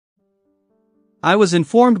I was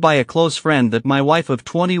informed by a close friend that my wife of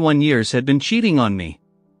 21 years had been cheating on me.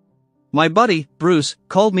 My buddy, Bruce,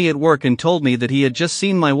 called me at work and told me that he had just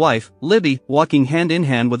seen my wife, Libby, walking hand in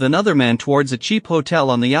hand with another man towards a cheap hotel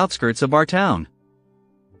on the outskirts of our town.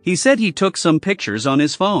 He said he took some pictures on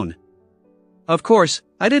his phone. Of course,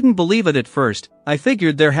 I didn't believe it at first. I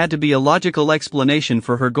figured there had to be a logical explanation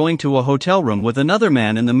for her going to a hotel room with another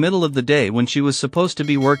man in the middle of the day when she was supposed to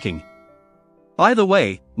be working. By the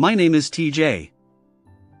way, my name is TJ.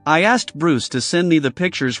 I asked Bruce to send me the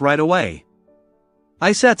pictures right away.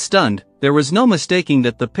 I sat stunned. There was no mistaking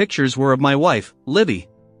that the pictures were of my wife, Libby.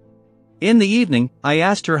 In the evening, I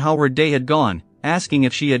asked her how her day had gone, asking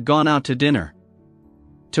if she had gone out to dinner.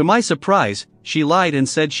 To my surprise, she lied and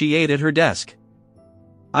said she ate at her desk.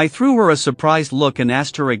 I threw her a surprised look and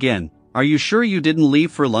asked her again, "Are you sure you didn't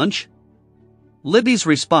leave for lunch?" Libby's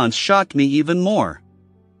response shocked me even more.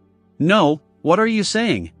 "No, what are you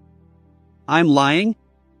saying? I'm lying?"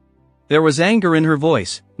 There was anger in her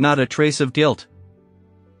voice, not a trace of guilt.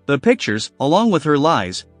 The pictures, along with her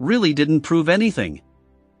lies, really didn't prove anything.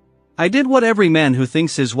 I did what every man who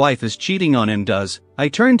thinks his wife is cheating on him does. I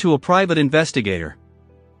turned to a private investigator.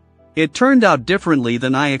 It turned out differently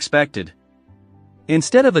than I expected.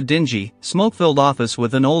 Instead of a dingy, smoke-filled office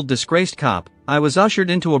with an old disgraced cop, I was ushered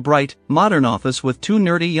into a bright, modern office with two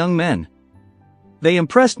nerdy young men. They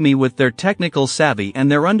impressed me with their technical savvy and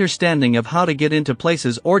their understanding of how to get into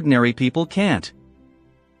places ordinary people can't.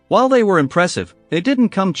 While they were impressive, they didn't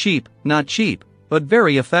come cheap, not cheap, but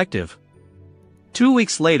very effective. 2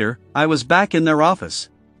 weeks later, I was back in their office.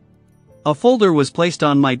 A folder was placed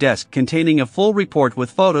on my desk containing a full report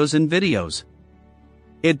with photos and videos.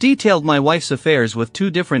 It detailed my wife's affairs with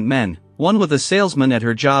two different men, one with a salesman at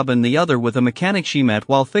her job and the other with a mechanic she met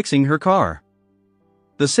while fixing her car.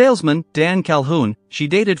 The salesman, Dan Calhoun, she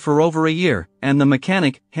dated for over a year, and the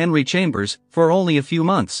mechanic, Henry Chambers, for only a few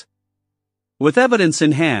months. With evidence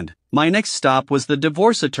in hand, my next stop was the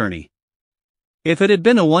divorce attorney. If it had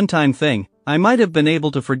been a one-time thing, I might have been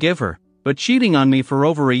able to forgive her, but cheating on me for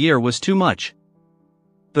over a year was too much.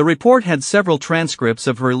 The report had several transcripts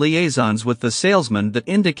of her liaisons with the salesman that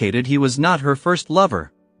indicated he was not her first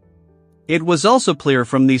lover. It was also clear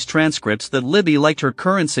from these transcripts that Libby liked her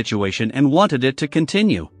current situation and wanted it to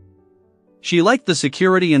continue. She liked the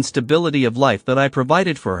security and stability of life that I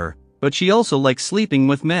provided for her, but she also liked sleeping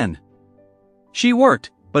with men. She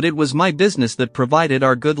worked, but it was my business that provided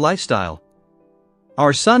our good lifestyle.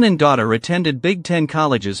 Our son and daughter attended Big Ten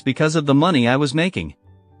colleges because of the money I was making.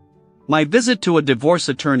 My visit to a divorce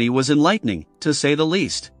attorney was enlightening, to say the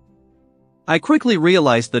least. I quickly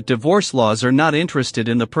realized that divorce laws are not interested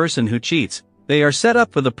in the person who cheats, they are set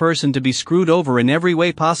up for the person to be screwed over in every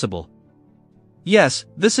way possible. Yes,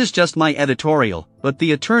 this is just my editorial, but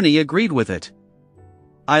the attorney agreed with it.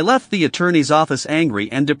 I left the attorney's office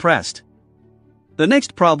angry and depressed. The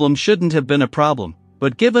next problem shouldn't have been a problem,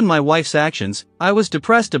 but given my wife's actions, I was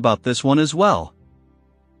depressed about this one as well.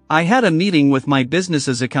 I had a meeting with my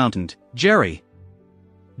business's accountant, Jerry.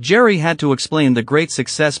 Jerry had to explain the great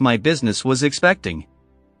success my business was expecting.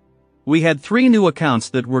 We had 3 new accounts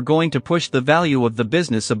that were going to push the value of the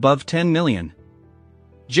business above $10 million.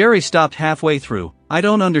 Jerry stopped halfway through. "I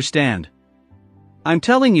don't understand. I'm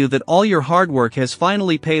telling you that all your hard work has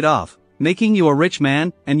finally paid off, making you a rich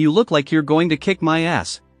man, and you look like you're going to kick my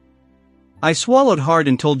ass." I swallowed hard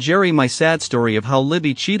and told Jerry my sad story of how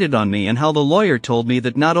Libby cheated on me and how the lawyer told me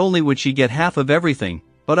that not only would she get half of everything,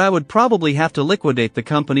 but I would probably have to liquidate the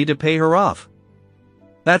company to pay her off.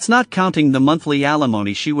 That's not counting the monthly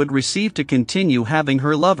alimony she would receive to continue having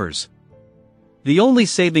her lovers. The only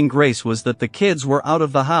saving grace was that the kids were out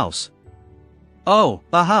of the house. Oh,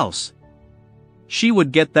 the house. She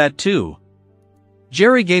would get that too.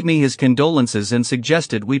 Jerry gave me his condolences and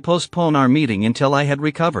suggested we postpone our meeting until I had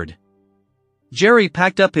recovered. Jerry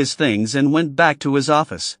packed up his things and went back to his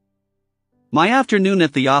office. My afternoon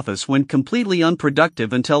at the office went completely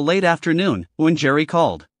unproductive until late afternoon, when Jerry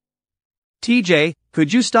called. "TJ,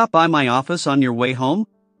 could you stop by my office on your way home?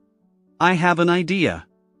 I have an idea."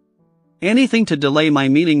 Anything to delay my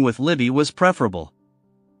meeting with Libby was preferable.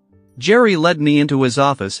 Jerry led me into his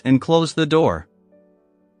office and closed the door.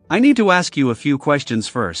 "I need to ask you a few questions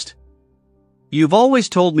first. You've always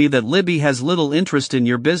told me that Libby has little interest in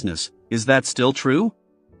your business, is that still true?"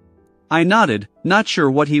 I nodded, not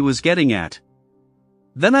sure what he was getting at.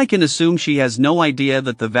 "Then I can assume she has no idea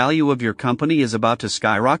that the value of your company is about to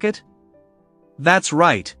skyrocket?" "That's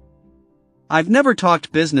right. I've never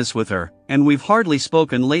talked business with her, and we've hardly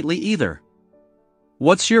spoken lately either."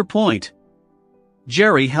 "What's your point?"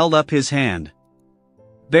 Jerry held up his hand.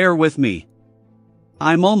 "Bear with me.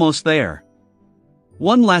 I'm almost there.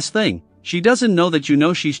 One last thing, She doesn't know that you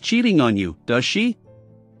know she's cheating on you, does she?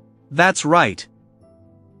 That's right.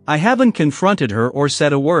 I haven't confronted her or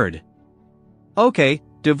said a word. Okay,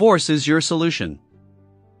 divorce is your solution.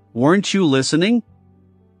 Weren't you listening?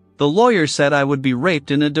 The lawyer said I would be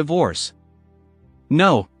raped in a divorce.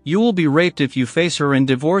 No, you will be raped if you face her and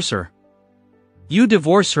divorce her. You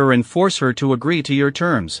divorce her and force her to agree to your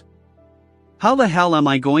terms. How the hell am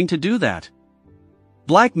I going to do that?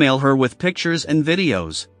 Blackmail her with pictures and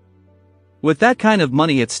videos. With that kind of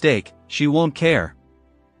money at stake, she won't care.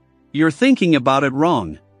 You're thinking about it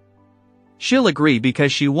wrong. She'll agree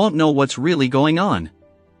because she won't know what's really going on.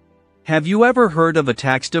 Have you ever heard of a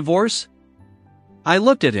tax divorce? I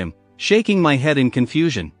looked at him, shaking my head in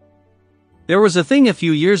confusion. There was a thing a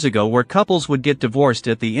few years ago where couples would get divorced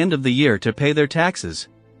at the end of the year to pay their taxes.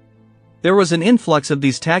 There was an influx of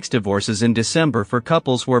these tax divorces in December for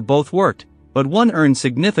couples where both worked, but one earned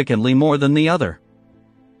significantly more than the other.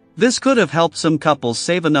 This could have helped some couples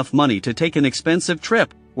save enough money to take an expensive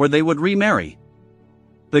trip where they would remarry.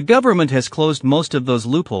 The government has closed most of those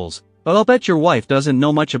loopholes, but I'll bet your wife doesn't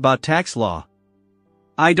know much about tax law.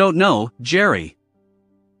 I don't know, Jerry.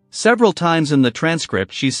 Several times in the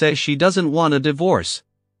transcript she says she doesn't want a divorce.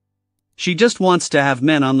 She just wants to have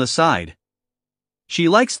men on the side. She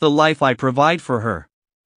likes the life I provide for her.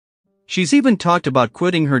 She's even talked about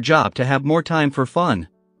quitting her job to have more time for fun.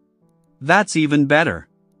 That's even better.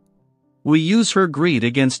 We use her greed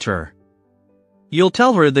against her. You'll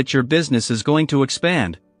tell her that your business is going to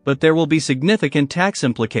expand, but there will be significant tax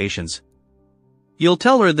implications. You'll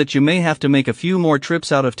tell her that you may have to make a few more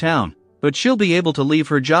trips out of town, but she'll be able to leave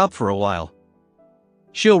her job for a while.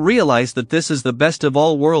 She'll realize that this is the best of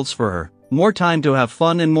all worlds for her, more time to have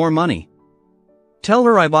fun and more money. Tell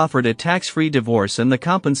her I've offered a tax-free divorce and the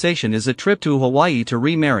compensation is a trip to Hawaii to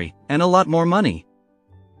remarry, and a lot more money.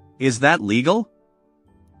 Is that legal?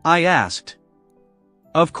 I asked.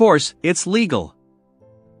 Of course, it's legal.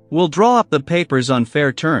 We'll draw up the papers on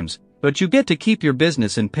fair terms, but you get to keep your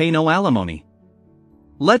business and pay no alimony.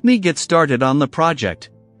 Let me get started on the project.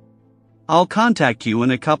 I'll contact you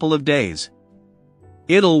in a couple of days.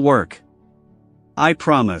 It'll work. I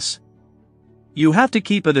promise. You have to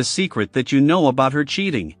keep it a secret that you know about her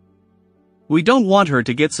cheating. We don't want her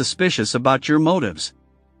to get suspicious about your motives.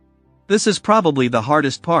 This is probably the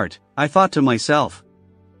hardest part, I thought to myself.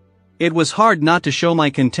 It was hard not to show my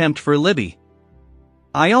contempt for Libby.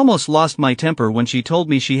 I almost lost my temper when she told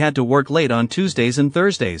me she had to work late on Tuesdays and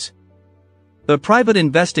Thursdays. The private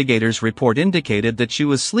investigator's report indicated that she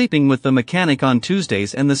was sleeping with the mechanic on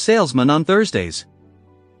Tuesdays and the salesman on Thursdays.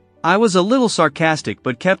 I was a little sarcastic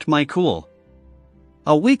but kept my cool.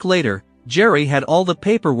 A week later, Jerry had all the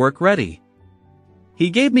paperwork ready. He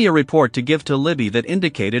gave me a report to give to Libby that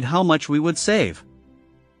indicated how much we would save.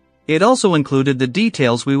 It also included the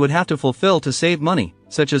details we would have to fulfill to save money,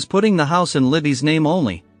 such as putting the house in Libby's name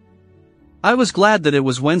only. I was glad that it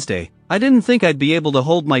was Wednesday. I didn't think I'd be able to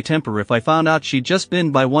hold my temper if I found out she'd just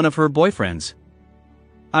been by one of her boyfriends.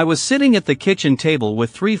 I was sitting at the kitchen table with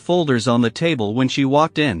 3 folders on the table when she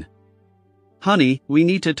walked in. Honey, we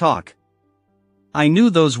need to talk. I knew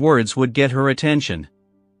those words would get her attention.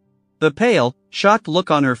 The pale, shocked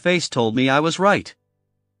look on her face told me I was right.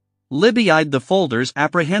 Libby eyed the folders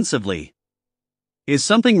apprehensively. Is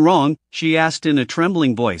something wrong? She asked in a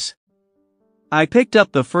trembling voice. I picked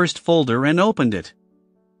up the first folder and opened it.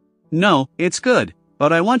 No, it's good,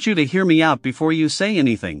 but I want you to hear me out before you say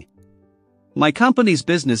anything. My company's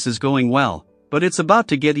business is going well, but it's about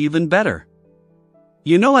to get even better.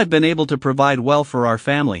 You know I've been able to provide well for our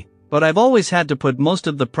family, but I've always had to put most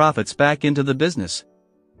of the profits back into the business.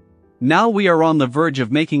 Now we are on the verge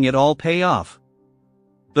of making it all pay off.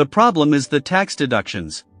 The problem is the tax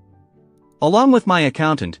deductions. Along with my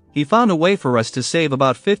accountant, he found a way for us to save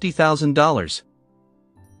about $50,000.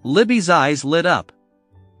 Libby's eyes lit up.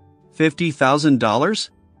 $50,000?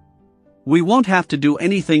 We won't have to do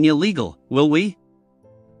anything illegal, will we?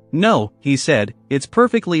 No, he said, it's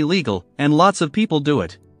perfectly legal, and lots of people do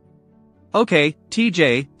it. Okay,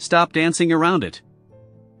 TJ, stop dancing around it.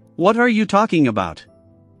 What are you talking about?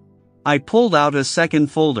 I pulled out a second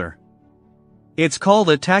folder. It's called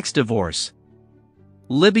a tax divorce.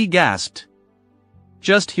 Libby gasped.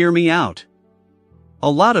 Just hear me out. A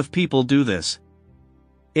lot of people do this.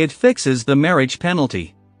 It fixes the marriage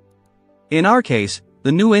penalty. In our case,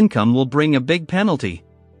 the new income will bring a big penalty.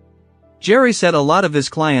 Jerry said a lot of his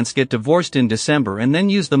clients get divorced in December and then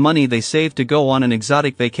use the money they saved to go on an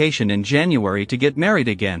exotic vacation in January to get married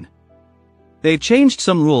again. They've changed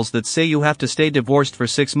some rules that say you have to stay divorced for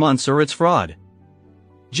 6 months or it's fraud.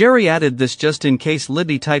 Jerry added this just in case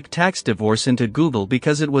Libby typed tax divorce into Google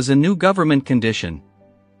because it was a new government condition.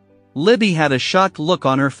 Libby had a shocked look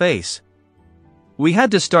on her face. We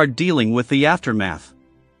had to start dealing with the aftermath.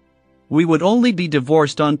 We would only be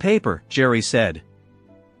divorced on paper, Jerry said.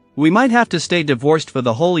 We might have to stay divorced for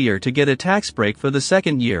the whole year to get a tax break for the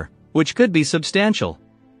second year, which could be substantial.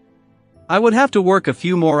 I would have to work a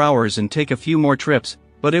few more hours and take a few more trips,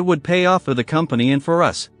 but it would pay off for the company and for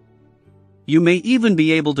us. You may even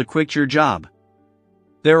be able to quit your job.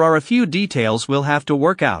 There are a few details we'll have to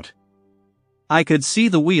work out. I could see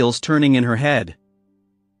the wheels turning in her head.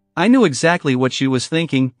 I knew exactly what she was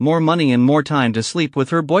thinking: more money and more time to sleep with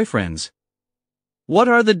her boyfriends. What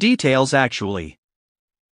are the details actually?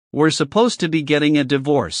 We're supposed to be getting a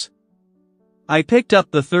divorce. I picked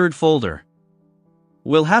up the third folder.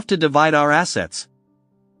 We'll have to divide our assets.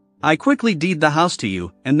 I quickly deed the house to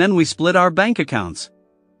you, and then we split our bank accounts.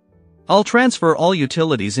 I'll transfer all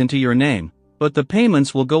utilities into your name, but the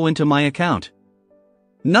payments will go into my account.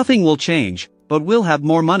 Nothing will change, but we'll have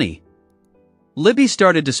more money. Libby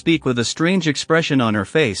started to speak with a strange expression on her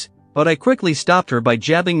face, but I quickly stopped her by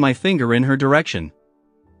jabbing my finger in her direction.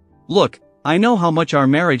 Look, I know how much our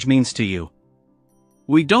marriage means to you.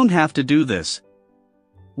 We don't have to do this.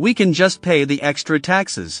 We can just pay the extra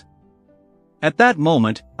taxes. At that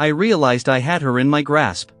moment, I realized I had her in my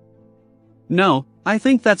grasp. No, I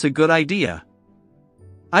think that's a good idea.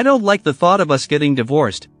 I don't like the thought of us getting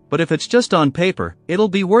divorced, but if it's just on paper, it'll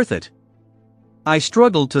be worth it. I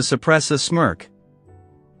struggled to suppress a smirk.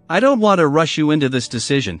 I don't want to rush you into this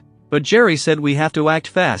decision, but Jerry said we have to act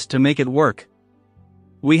fast to make it work.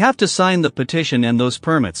 We have to sign the petition and those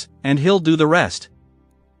permits, and he'll do the rest.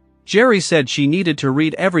 Jerry said she needed to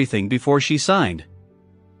read everything before she signed.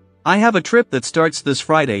 I have a trip that starts this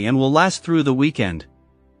Friday and will last through the weekend.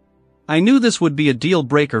 I knew this would be a deal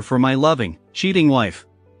breaker for my loving, cheating wife.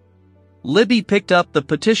 Libby picked up the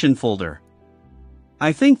petition folder.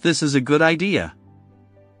 I think this is a good idea.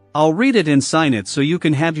 I'll read it and sign it so you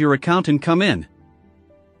can have your accountant come in.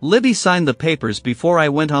 Libby signed the papers before I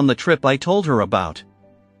went on the trip I told her about.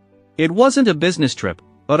 It wasn't a business trip,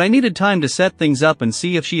 but I needed time to set things up and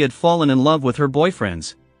see if she had fallen in love with her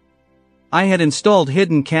boyfriends. I had installed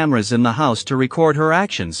hidden cameras in the house to record her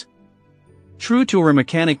actions. True to her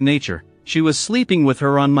mechanic nature, she was sleeping with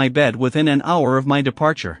her on my bed within an hour of my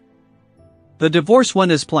departure. The divorce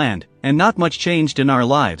went as planned, and not much changed in our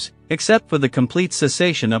lives, except for the complete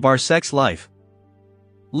cessation of our sex life.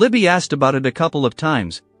 Libby asked about it a couple of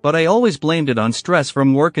times, but I always blamed it on stress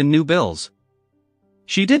from work and new bills.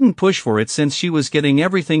 She didn't push for it since she was getting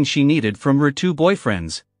everything she needed from her two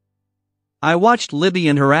boyfriends. I watched Libby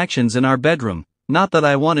and her actions in our bedroom, not that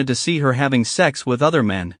I wanted to see her having sex with other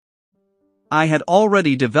men. I had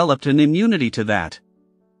already developed an immunity to that.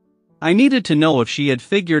 I needed to know if she had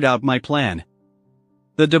figured out my plan.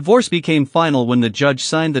 The divorce became final when the judge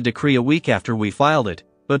signed the decree a week after we filed it,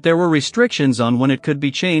 but there were restrictions on when it could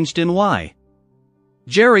be changed and why.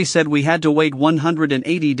 Jerry said we had to wait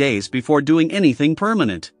 180 days before doing anything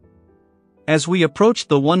permanent. As we approached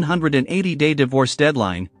the 180-day divorce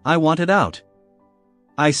deadline, I wanted out.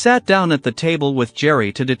 I sat down at the table with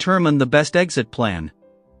Jerry to determine the best exit plan.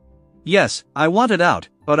 Yes, I wanted out,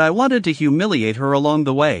 but I wanted to humiliate her along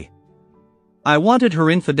the way. I wanted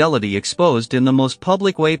her infidelity exposed in the most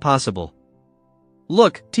public way possible.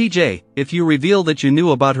 Look, TJ, if you reveal that you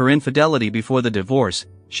knew about her infidelity before the divorce,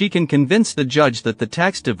 she can convince the judge that the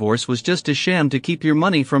tax divorce was just a sham to keep your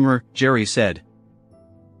money from her, Jerry said.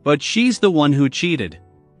 But she's the one who cheated.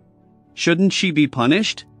 Shouldn't she be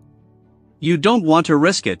punished? You don't want to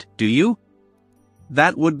risk it, do you?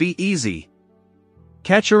 That would be easy.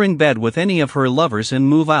 Catch her in bed with any of her lovers and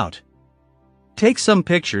move out. Take some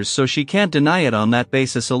pictures so she can't deny it on that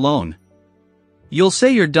basis alone. You'll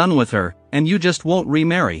say you're done with her, and you just won't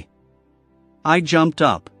remarry. I jumped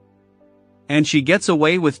up. And she gets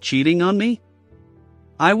away with cheating on me?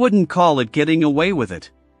 I wouldn't call it getting away with it.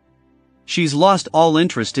 She's lost all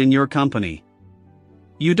interest in your company.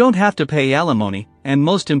 You don't have to pay alimony, and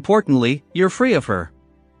most importantly, you're free of her.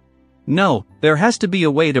 No, there has to be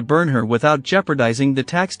a way to burn her without jeopardizing the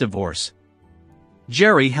tax divorce.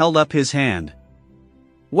 Jerry held up his hand.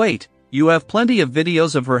 Wait, you have plenty of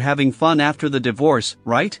videos of her having fun after the divorce,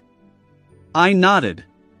 right? I nodded.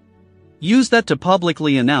 Use that to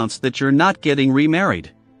publicly announce that you're not getting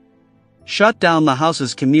remarried. Shut down the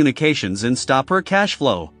house's communications and stop her cash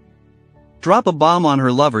flow. Drop a bomb on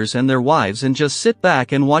her lovers and their wives and just sit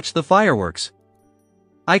back and watch the fireworks.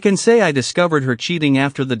 I can say I discovered her cheating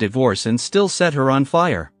after the divorce and still set her on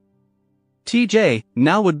fire. TJ,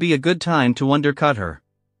 now would be a good time to undercut her.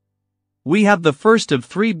 We have the first of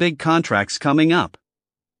 3 big contracts coming up.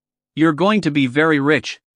 You're going to be very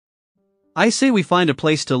rich. I say we find a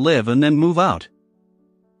place to live and then move out.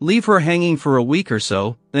 leave her hanging for a week or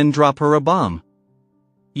so, then drop her a bomb.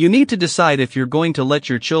 You need to decide if you're going to let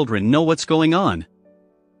your children know what's going on.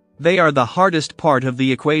 They are the hardest part of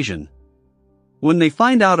the equation. When they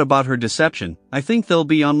find out about her deception, I think they'll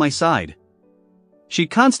be on my side. She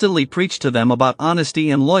constantly preached to them about honesty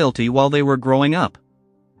and loyalty while they were growing up.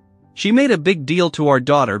 She made a big deal to our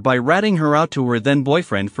daughter by ratting her out to her then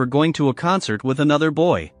boyfriend for going to a concert with another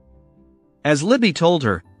boy. As Libby told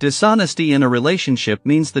her, dishonesty in a relationship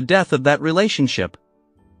means the death of that relationship.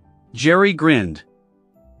 Jerry grinned.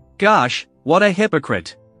 Gosh, what a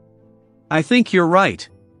hypocrite. I think you're right.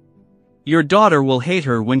 Your daughter will hate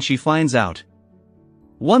her when she finds out.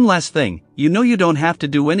 One last thing, you know you don't have to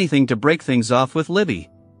do anything to break things off with Libby.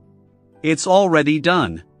 It's already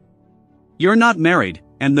done. You're not married,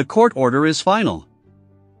 and the court order is final.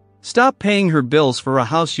 Stop paying her bills for a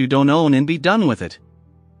house you don't own and be done with it.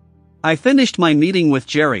 I finished my meeting with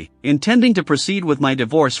Jerry, intending to proceed with my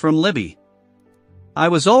divorce from Libby. I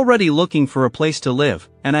was already looking for a place to live,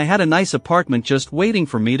 and I had a nice apartment just waiting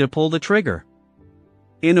for me to pull the trigger.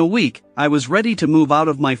 In a week, I was ready to move out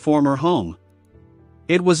of my former home.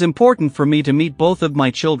 It was important for me to meet both of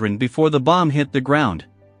my children before the bomb hit the ground.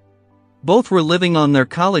 Both were living on their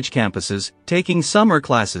college campuses, taking summer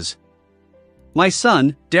classes. My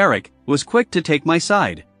son, Derek, was quick to take my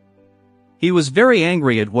side. He was very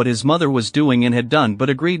angry at what his mother was doing and had done but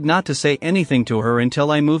agreed not to say anything to her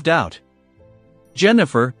until I moved out.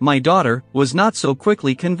 Jennifer, my daughter, was not so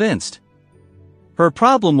quickly convinced. Her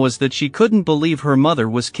problem was that she couldn't believe her mother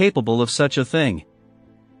was capable of such a thing.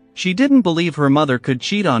 She didn't believe her mother could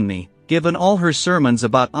cheat on me, given all her sermons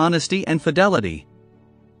about honesty and fidelity.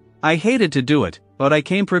 I hated to do it, but I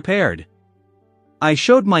came prepared. I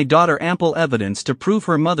showed my daughter ample evidence to prove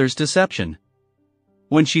her mother's deception.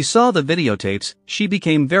 When she saw the videotapes, she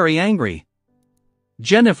became very angry.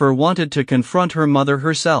 Jennifer wanted to confront her mother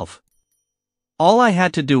herself. All I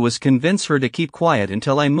had to do was convince her to keep quiet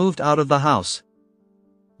until I moved out of the house.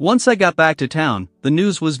 Once I got back to town, the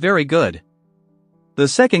news was very good. The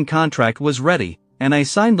second contract was ready, and I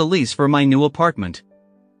signed the lease for my new apartment.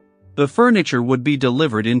 The furniture would be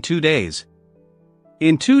delivered in 2 days.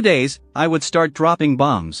 In 2 days, I would start dropping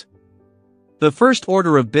bombs. The first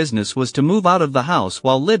order of business was to move out of the house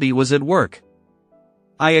while Libby was at work.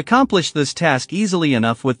 I accomplished this task easily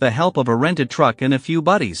enough with the help of a rented truck and a few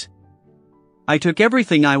buddies. I took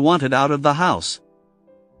everything I wanted out of the house.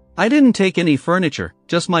 I didn't take any furniture,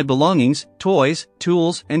 just my belongings, toys,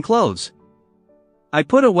 tools, and clothes. I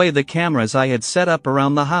put away the cameras I had set up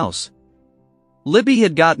around the house. Libby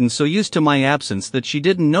had gotten so used to my absence that she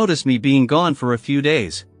didn't notice me being gone for a few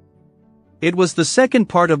days. It was the second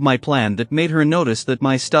part of my plan that made her notice that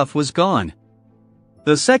my stuff was gone.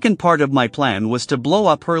 The second part of my plan was to blow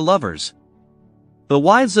up her lovers. The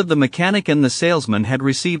wives of the mechanic and the salesman had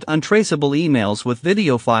received untraceable emails with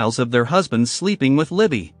video files of their husbands sleeping with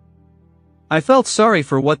Libby. I felt sorry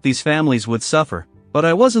for what these families would suffer, but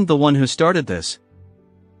I wasn't the one who started this.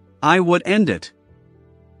 I would end it.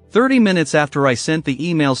 30 minutes after I sent the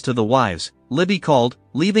emails to the wives, Libby called,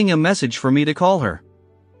 leaving a message for me to call her.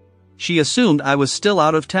 She assumed I was still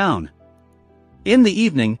out of town. In the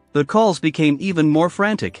evening, the calls became even more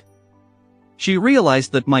frantic. She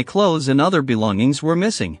realized that my clothes and other belongings were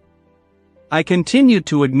missing. I continued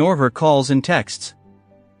to ignore her calls and texts.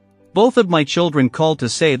 Both of my children called to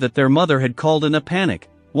say that their mother had called in a panic,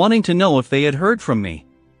 wanting to know if they had heard from me.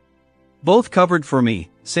 Both covered for me,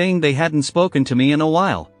 saying they hadn't spoken to me in a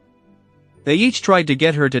while. They each tried to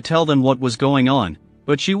get her to tell them what was going on,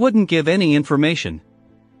 but she wouldn't give any information.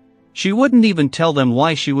 She wouldn't even tell them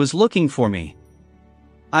why she was looking for me.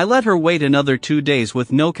 I let her wait another 2 days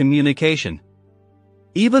with no communication.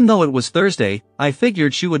 Even though it was Thursday, I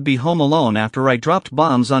figured she would be home alone after I dropped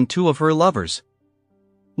bombs on 2 of her lovers.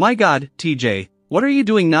 My God, TJ, what are you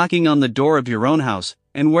doing knocking on the door of your own house,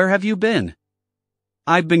 and where have you been?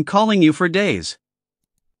 I've been calling you for days.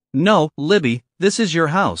 No, Libby, this is your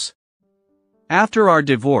house. After our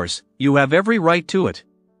divorce, you have every right to it.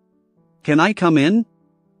 Can I come in?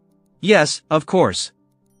 Yes, of course.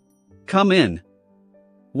 Come in.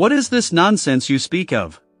 What is this nonsense you speak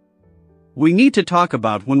of? We need to talk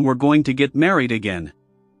about when we're going to get married again.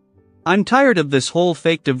 I'm tired of this whole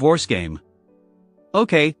fake divorce game.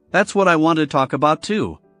 Okay, that's what I want to talk about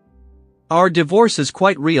too. Our divorce is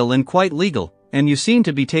quite real and quite legal, and you seem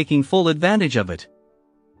to be taking full advantage of it.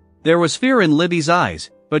 There was fear in Libby's eyes,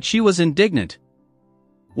 but she was indignant.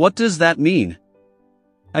 What does that mean?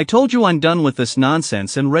 I told you I'm done with this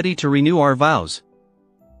nonsense and ready to renew our vows.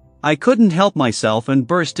 I couldn't help myself and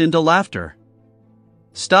burst into laughter.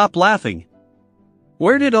 Stop laughing.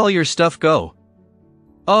 Where did all your stuff go?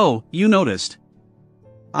 Oh, you noticed.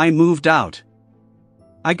 I moved out.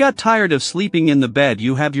 I got tired of sleeping in the bed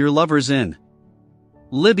you have your lovers in.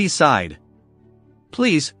 Libby sighed.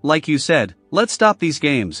 Please, like you said, let's stop these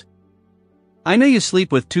games. I know you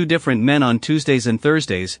sleep with 2 different men on Tuesdays and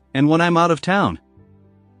Thursdays, and when I'm out of town.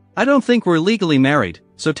 I don't think we're legally married,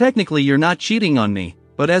 so technically you're not cheating on me,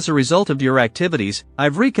 but as a result of your activities,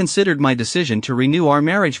 I've reconsidered my decision to renew our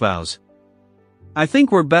marriage vows. I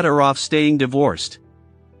think we're better off staying divorced.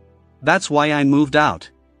 That's why I moved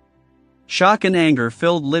out. Shock and anger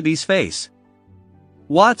filled Libby's face.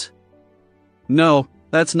 What? No,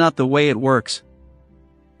 that's not the way it works.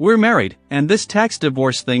 We're married, and this tax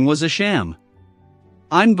divorce thing was a sham.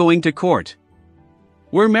 I'm going to court.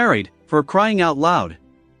 We're married, for crying out loud.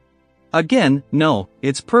 Again, no,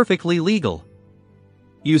 it's perfectly legal.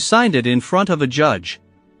 You signed it in front of a judge.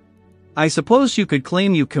 I suppose you could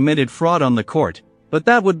claim you committed fraud on the court, but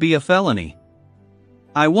that would be a felony.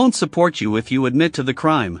 I won't support you if you admit to the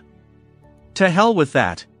crime. To hell with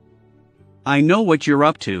that. I know what you're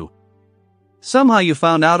up to. Somehow you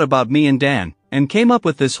found out about me and Dan, and came up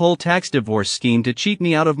with this whole tax divorce scheme to cheat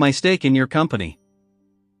me out of my stake in your company.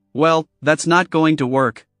 Well, that's not going to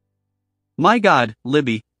work. My God,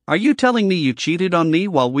 Libby, are you telling me you cheated on me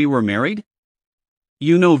while we were married?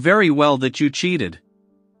 You know very well that you cheated.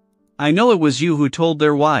 I know it was you who told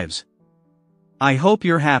their wives. I hope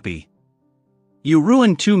you're happy. You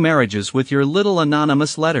ruined 2 marriages with your little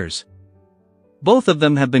anonymous letters. Both of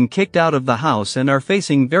them have been kicked out of the house and are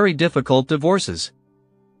facing very difficult divorces.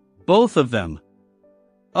 Both of them.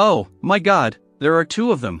 Oh, my God, there are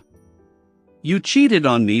 2 of them. You cheated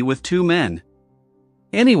on me with 2 men.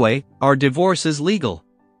 Anyway, our divorce is legal.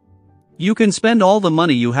 You can spend all the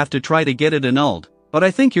money you have to try to get it annulled, but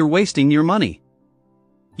I think you're wasting your money.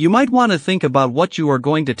 You might want to think about what you are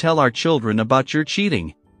going to tell our children about your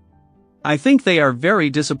cheating. I think they are very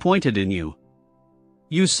disappointed in you.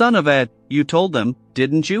 You son of a, you told them,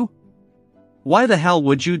 didn't you? Why the hell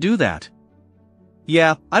would you do that?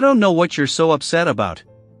 Yeah, I don't know what you're so upset about.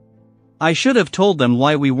 I should have told them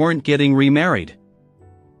why we weren't getting remarried.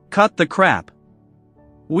 Cut the crap.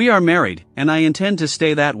 We are married, and I intend to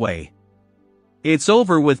stay that way. It's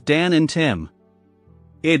over with Dan and Tim.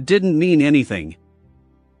 It didn't mean anything.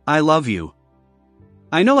 I love you.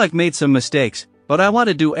 I know I've made some mistakes, but I want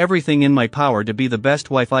to do everything in my power to be the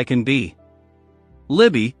best wife I can be.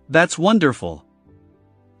 Libby, that's wonderful.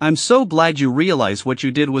 I'm so glad you realize what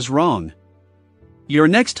you did was wrong. Your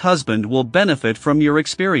next husband will benefit from your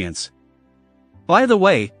experience. By the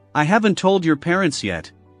way, I haven't told your parents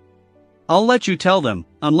yet. I'll let you tell them,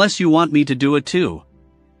 unless you want me to do it too.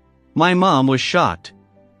 My mom was shocked.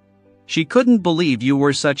 She couldn't believe you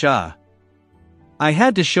were such a... I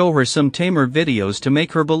had to show her some tamer videos to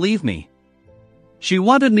make her believe me. She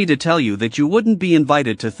wanted me to tell you that you wouldn't be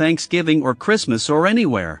invited to Thanksgiving or Christmas or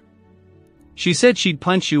anywhere. She said she'd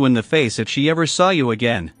punch you in the face if she ever saw you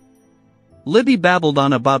again. Libby babbled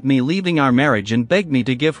on about me leaving our marriage and begged me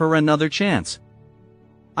to give her another chance.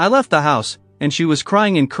 I left the house, and she was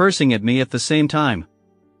crying and cursing at me at the same time.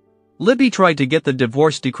 Libby tried to get the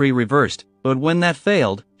divorce decree reversed, but when that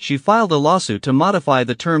failed, she filed a lawsuit to modify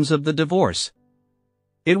the terms of the divorce.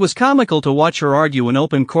 It was comical to watch her argue in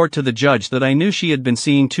open court to the judge that I knew she had been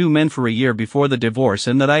seeing 2 men for a year before the divorce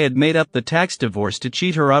and that I had made up the tax divorce to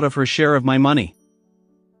cheat her out of her share of my money.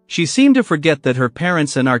 She seemed to forget that her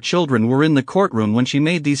parents and our children were in the courtroom when she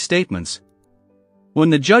made these statements.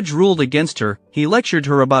 When the judge ruled against her, he lectured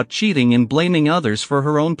her about cheating and blaming others for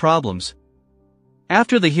her own problems.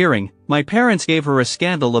 After the hearing, my parents gave her a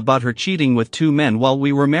scandal about her cheating with 2 men while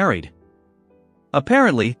we were married.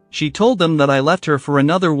 Apparently, she told them that I left her for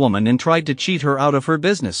another woman and tried to cheat her out of her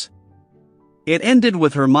business. It ended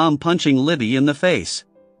with her mom punching Libby in the face.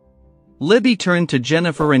 Libby turned to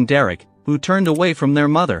Jennifer and Derek, who turned away from their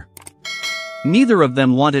mother. Neither of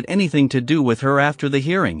them wanted anything to do with her after the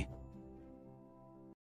hearing.